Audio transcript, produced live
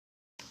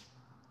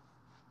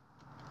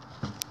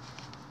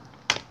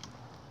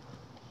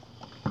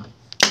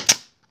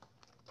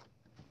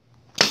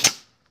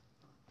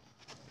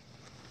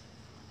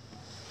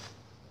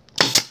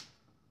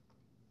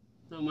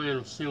That way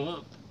it'll seal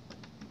up.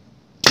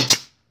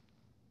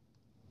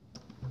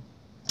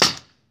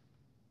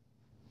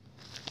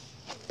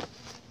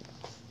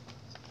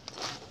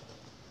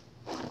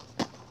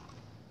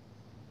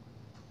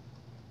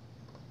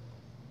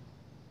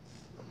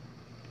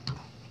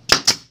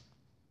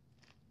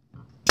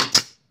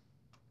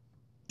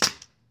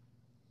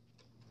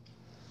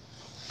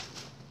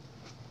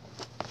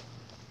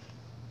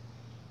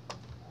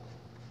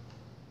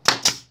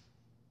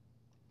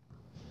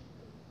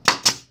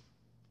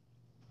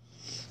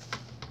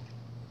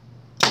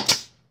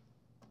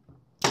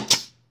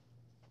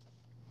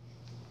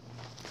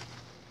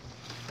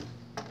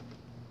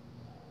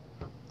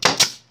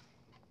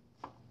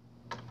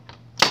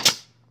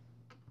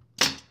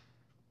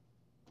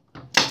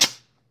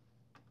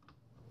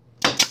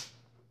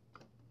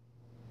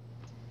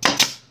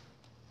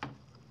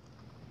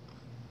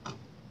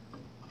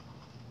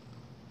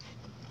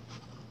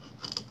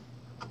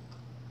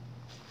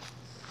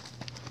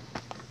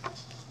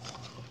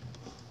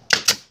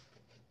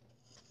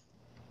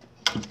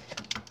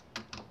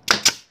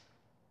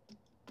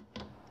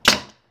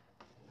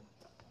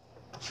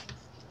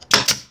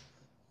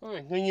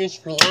 Alright, good use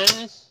for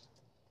lattice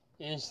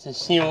is to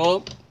seal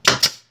up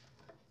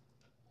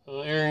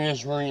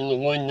areas where the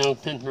wood don't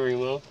fit very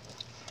well.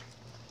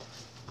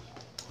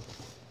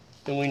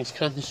 And we just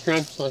cut the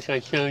strips like I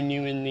showed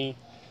you in the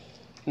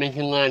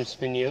making lattice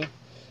video.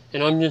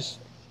 And I'm just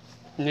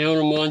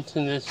nailing them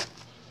onto this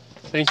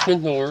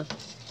basement door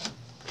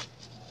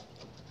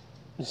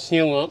to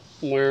seal up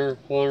where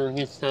water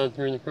gets down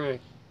through the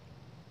cracks.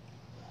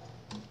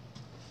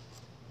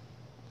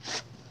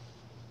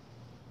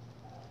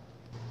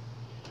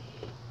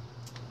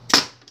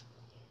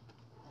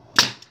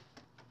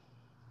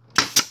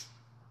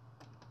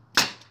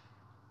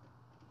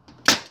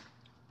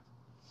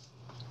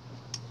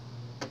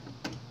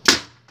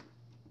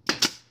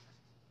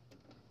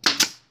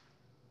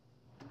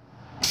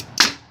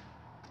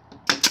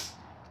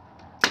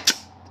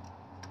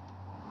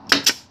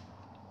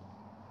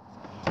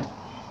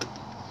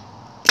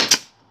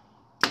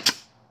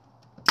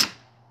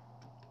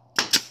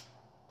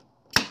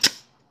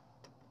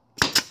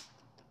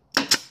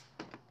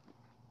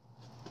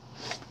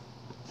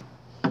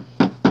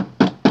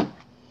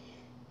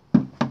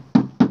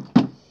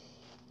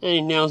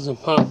 Any nails that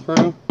pop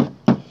through,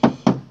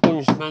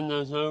 we'll just bend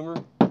those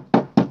over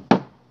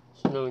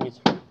so no one gets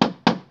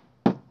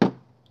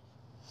hurt.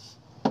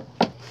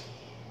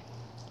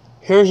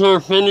 Here's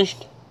our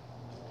finished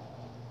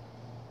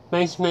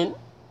basement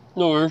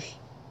doors,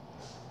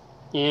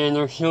 and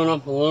they're sealed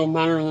up a little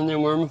better than they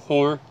were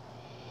before,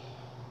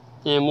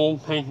 and we'll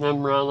paint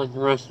them brown like the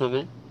rest of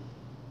it.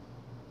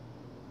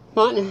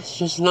 But it's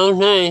just another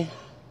day.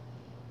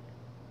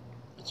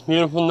 It's a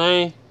beautiful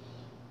day.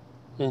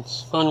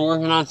 It's fun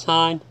working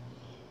outside,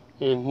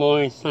 and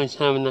boy, it's nice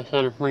having that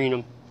kind of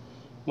freedom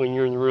when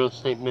you're in the real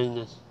estate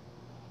business.